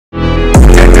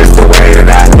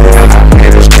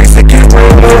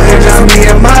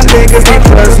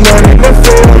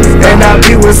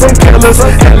killers,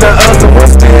 and the other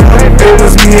was them. It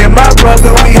was me and my brother,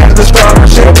 we had to start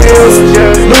shit bills.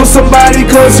 Lose somebody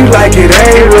cause you like it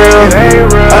ain't real.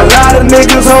 A lot of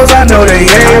niggas hoes, I know they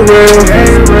ain't real.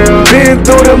 Been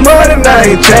through the mud and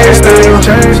I ain't changed still.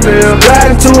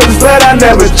 Riding to his blood, I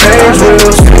never changed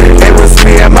wheels. It was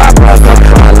me and my brother,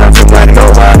 I love him like no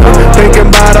other. Thinking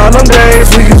about all them days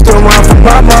we used to run from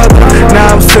my mother.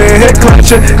 Now I'm sitting here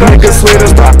clutching, niggas swear to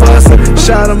stop bustin'.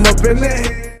 Shot him up in the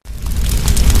head.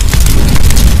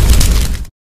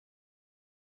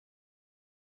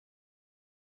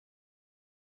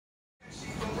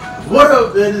 What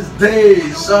up, man? It's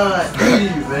Dave, Sean,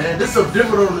 80, man. This is something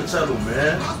different on the channel,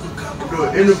 man. We're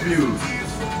doing interviews.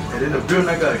 And in the building,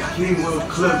 I got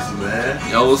KINGWILLCLIPS, man.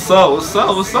 Yo, what's up? What's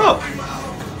up? What's up?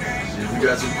 Shit, we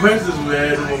got some questions,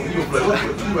 man. You gonna be like, what?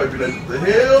 You might be like, what the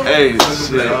hell? Hey, shit.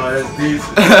 Like, oh, that's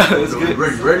decent. Let's So get it.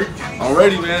 You ready? I'm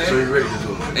ready, man. So you ready to do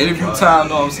it? Interview time,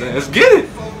 know what I'm saying? Let's get it.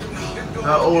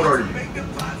 How old are you?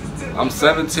 I'm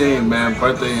 17, man.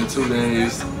 Birthday in 2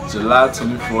 days. July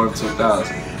 24th,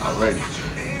 2000. I'm ready.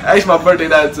 Actually, my birthday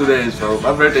not in 2 days, bro.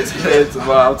 My birthday today and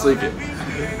tomorrow. I'm tweaking.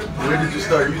 When did you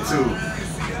start YouTube?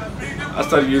 I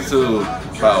started YouTube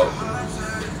about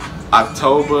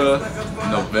October,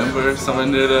 November, somewhere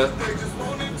near there.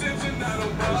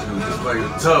 It's like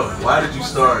tough. Why did you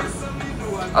start?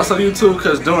 I started YouTube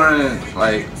because during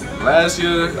like last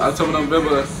year, October,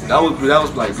 November, that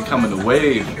was like becoming the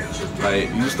wave.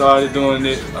 Like you started doing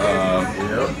it,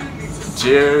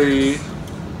 Jerry,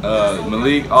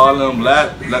 Malik, all them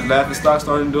Laughing Stock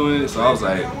started doing it. So I was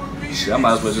like, shit, I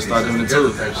might as well just start doing it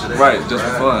too. Right, just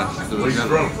for fun. Where you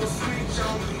from?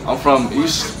 I'm from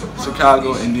East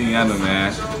Chicago, Indiana,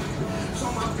 man.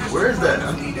 Where is that?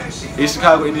 East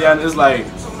Chicago, Indiana is like,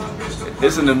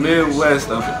 it's in the Midwest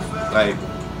of like,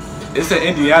 it's in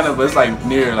Indiana, but it's like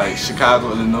near like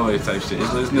Chicago, Illinois type shit.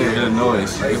 It's near Illinois.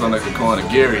 Like it's on like the corner,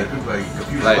 Gary.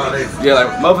 Like yeah,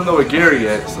 like mother know where Gary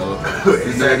at, so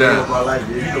it's near there. Yeah,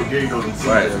 you know Gary goes to see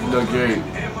right, that. you know Gary.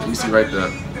 You see right there.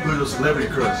 Who's your celebrity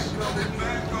crush?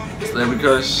 Celebrity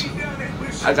crush.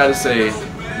 I gotta say,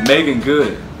 Megan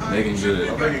Good. Megan Good.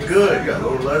 I'm Megan Good. You got a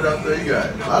little light out there. You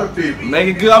got a lot of people.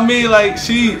 Megan Good. I mean, like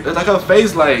she, like her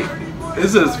face, like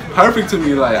it's just perfect to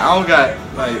me. Like I don't got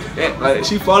like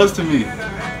she follows to me.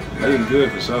 Megan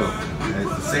Good for sure. And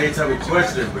it's the same type of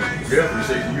question, but definitely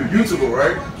say you YouTuber,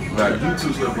 right? Right.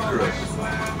 YouTube celebrity crush.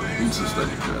 YouTube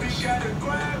celebrity crush.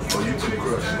 Or YouTube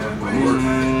crush.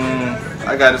 I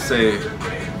gotta say,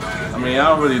 I mean, I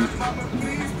don't really.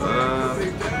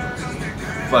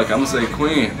 Fuck, I'm gonna say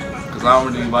Queen, cause I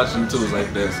don't really watch YouTubers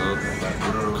like that. So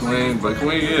Queen, but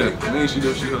Queen, yeah, Queen, she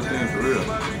her thing for real.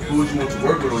 Who would you want to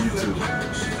work with on YouTube?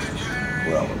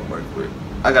 Well, I want to work with.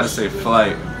 I gotta say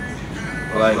Flight.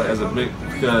 Like as a big,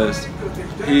 because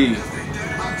he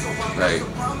like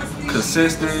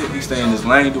consistent. He stay in his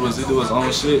lane, he do his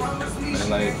own shit, and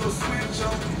like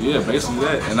yeah, basically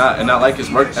that. And I like his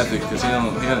work ethic because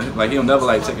he'll never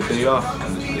like take a day off.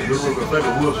 Who else you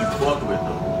fuck with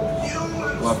though?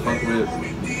 Who I fuck with?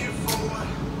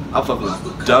 I fuck with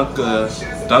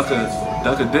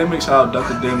Dunkademics. Shout out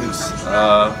Dunkademics.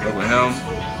 Fuck with him.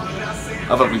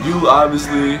 I fuck with you,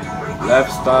 obviously. Laugh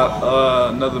Stop.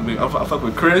 Another big. I fuck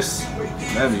with Chris.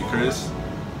 That be Chris.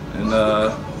 And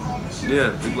yeah,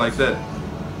 people like that.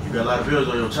 You got a lot of videos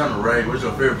on your channel, right? What's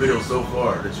your favorite video so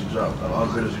far that you dropped? All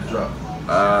the videos you dropped. I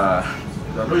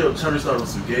know your channel started with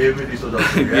some gay videos, so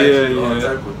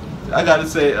yeah. I gotta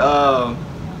say,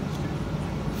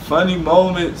 funny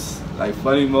moments.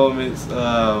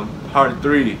 Part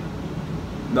 3.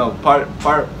 No, part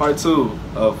 2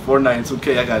 of Fortnite and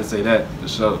 2K. I gotta say that for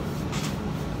sure.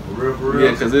 For real.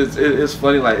 Yeah, cause it's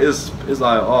funny. Like it's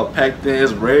like all packed in.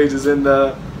 It's rages in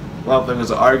the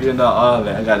motherfuckers are arguing all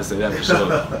that. I gotta say that for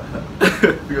sure.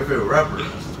 Who's your favorite rapper?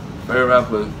 Favorite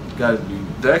rapper gotta be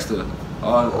Dexter.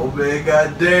 Oh man,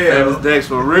 goddamn. Favorite Dex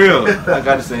for real. I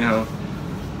gotta say him.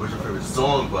 What's your favorite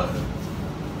song by him?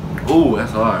 Ooh,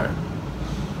 that's hard.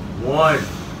 One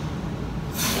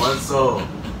song.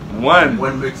 One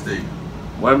mixtape.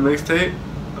 One mixtape?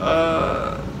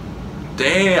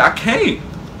 Damn, I can't.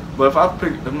 But if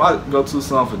my go-to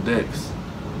song for Dex,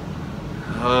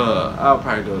 I'll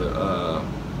probably go to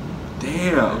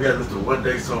damn. We gotta listen to one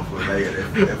Dex song for like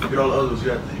if you get all the others, you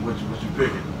have to what you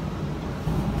picking?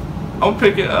 I'm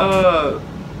picking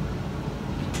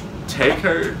Take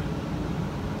Her.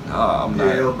 I'm not.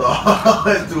 Hell no,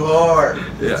 it's too hard.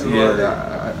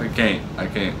 I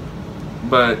can't.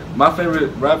 But my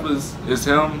favorite rappers is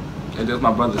him, and there's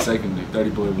my brother secondly, 30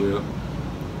 Boy Will.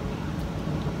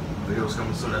 Videos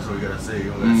coming soon, that's what we gotta say.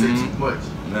 You don't gotta say too much.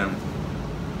 Man,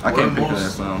 I can't pick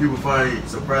that song. People find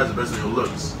surprising based on your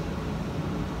looks.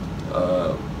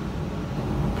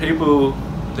 People,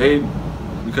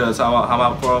 because how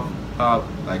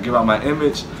I give out my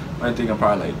image, I think I'm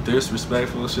probably like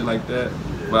disrespectful, shit like that.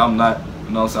 Yeah. But I'm not.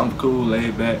 You know what I'm saying? I'm cool,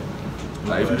 laid back.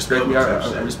 Like if you respect me,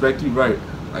 I respect you, right?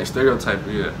 Like stereotype,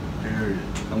 yeah. Period.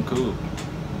 I'm cool.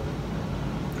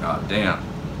 Oh damn.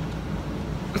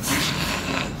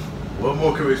 What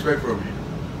more can we expect from you?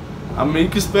 I mean, you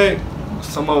can expect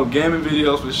some more gaming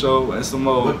videos for sure, and some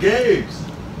more. What games?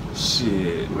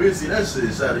 Shit. We didn't see that shit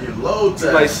inside of your low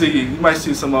time. You might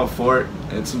see some more Fort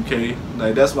and 2K.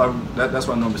 Like that's why I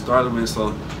normally started with.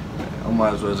 So I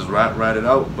might as well just ride it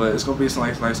out. But it's gonna be some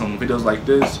like some videos like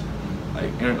this,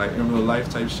 like in real life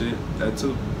type shit. That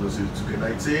too. Let's see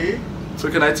 2K19.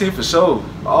 2K19 for sure.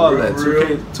 All that.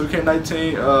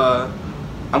 2K19.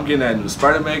 I'm getting that new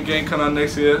Spider-Man game coming out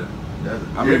next year.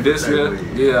 I mean this year.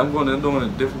 Yeah, I'm doing a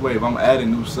different wave. I'm adding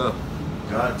new stuff.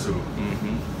 Got to.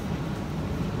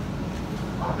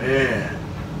 Man.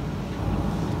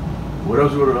 What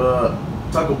else you want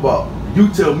to talk about? You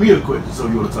tell me a question, so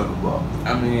you want to talk about.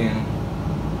 I mean,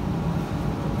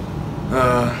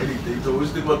 anything. So what you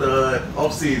think about the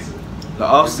off season? The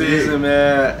off season,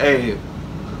 man. Hey,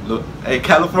 look, hey,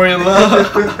 California love.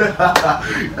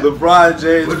 LeBron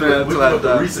James, man. What about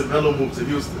the recent Melo move to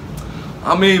Houston?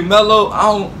 I mean, Melo, I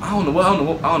don't know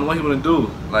what he wanna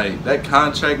do. Like that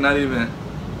contract, not even.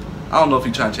 I don't know if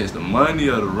he trying to chase the money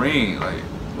or the ring, like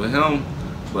with him.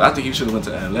 But I think he should have went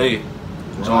to LA.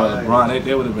 Join LeBron.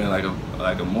 They would have been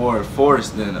like a more force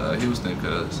than Houston,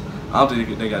 because I don't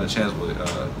think they got a chance with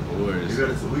the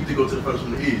Warriors. We need to go to the first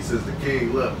from the East since the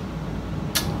King left.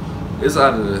 It's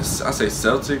out of the, I say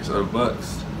Celtics or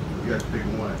Bucks. You got to pick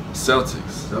one.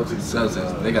 Celtics.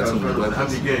 They got too many weapons. How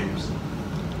many games?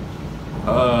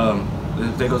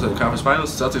 If they go to the conference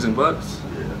finals, Celtics and Bucks.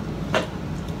 Yeah.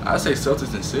 I say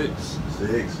Celtics in 6.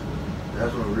 6.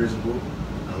 That's one reasonable.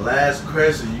 And last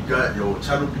question, you got your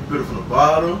channel be better from the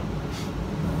bottom.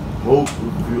 Most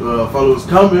followers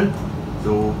coming.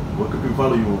 So what can people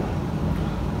follow you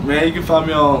on? Man, you can follow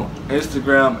me on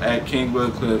Instagram at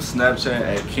KINGWILLCLIPS, Snapchat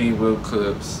at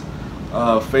KINGWILLCLIPS,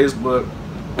 Facebook,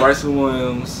 Bryson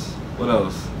Williams. What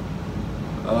else?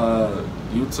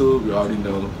 YouTube, you already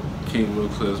know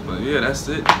KINGWILLCLIPS. But yeah, that's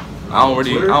it. I don't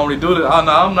really do that.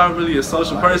 I'm not really a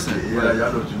social person. Yeah,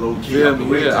 y'all know what you low key.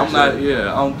 Yeah, I'm not.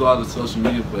 Yeah, I don't do all the social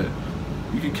media, but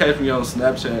you can catch me on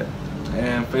Snapchat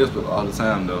and Facebook all the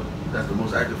time though. That's the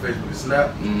most active Facebook and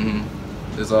Snap.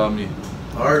 It's all me.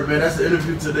 Alright, man, that's the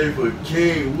interview today for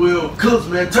KINGWILLCLIPS,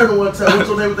 man. Turn it one time. What's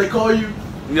your name? What they call you?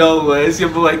 Yo, it's your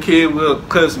boy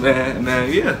KINGWILLCLIPS, man.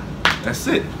 And yeah, that's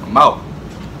it. I'm out.